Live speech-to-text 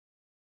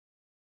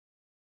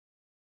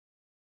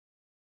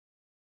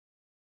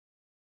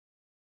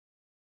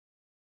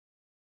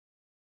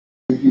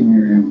Thank you,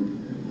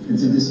 Miriam.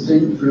 It's a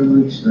distinct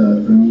privilege for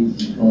me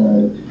to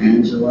call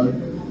Angela,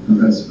 who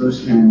has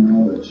first-hand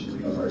knowledge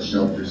of our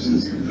shelter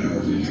system.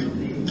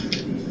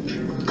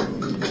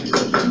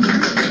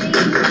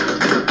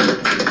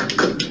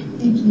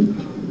 Thank you.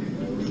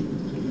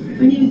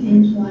 My name is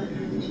Angela,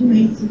 and 2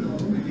 nights ago,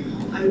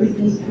 I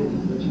witnessed a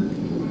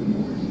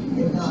woman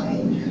that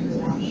died in the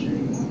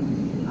washroom.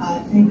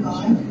 Thank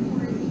God,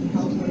 he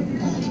helped with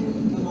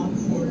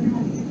naloxone,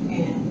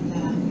 and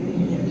we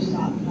never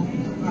stopped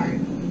playing her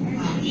heart.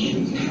 She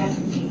was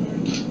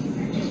resuscitated.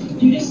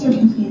 Due to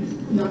circumstances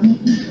beyond my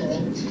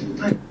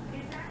control,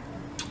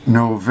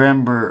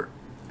 November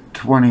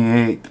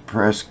 28th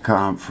press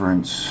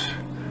conference,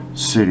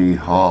 City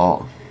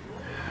Hall.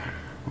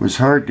 It was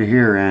hard to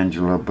hear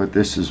Angela, but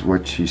this is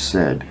what she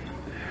said.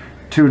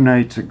 2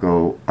 nights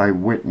ago, I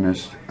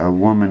witnessed a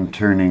woman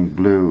turning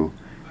blue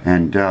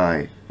and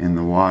die in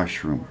the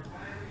washroom.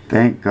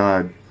 Thank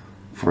God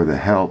for the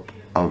help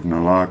of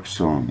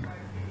naloxone.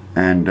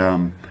 And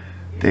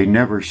they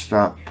never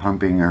stopped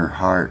pumping her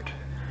heart.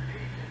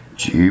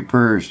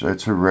 Jeepers,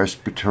 that's a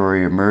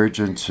respiratory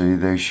emergency.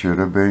 They should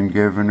have been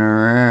giving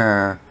her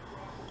air.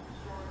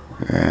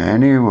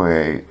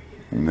 Anyway,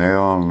 they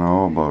all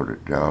know about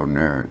it down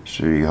there at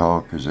City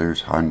Hall because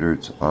there's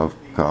hundreds of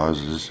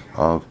causes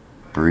of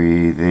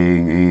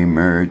breathing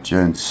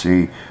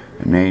emergency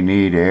and they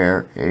need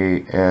air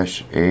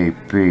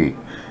ASAP.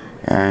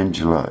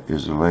 Angela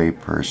is a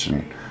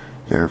layperson,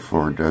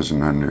 therefore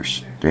doesn't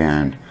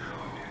understand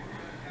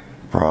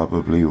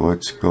probably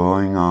what's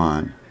going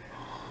on.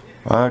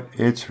 But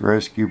it's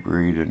rescue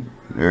breathing.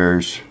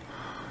 There's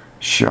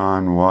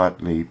Sean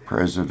Watley,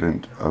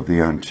 president of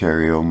the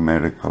Ontario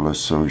Medical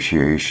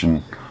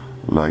Association,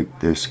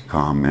 liked this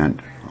comment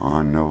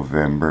on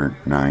November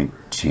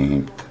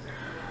 19th.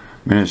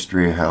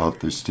 Ministry of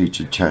Health is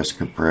teaching chest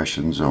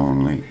compressions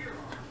only.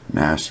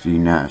 Nasty,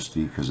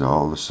 nasty, because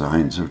all the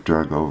signs of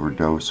drug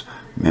overdose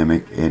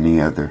mimic any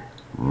other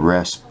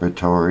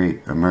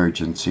respiratory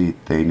emergency.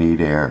 They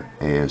need air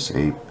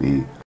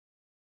ASAP.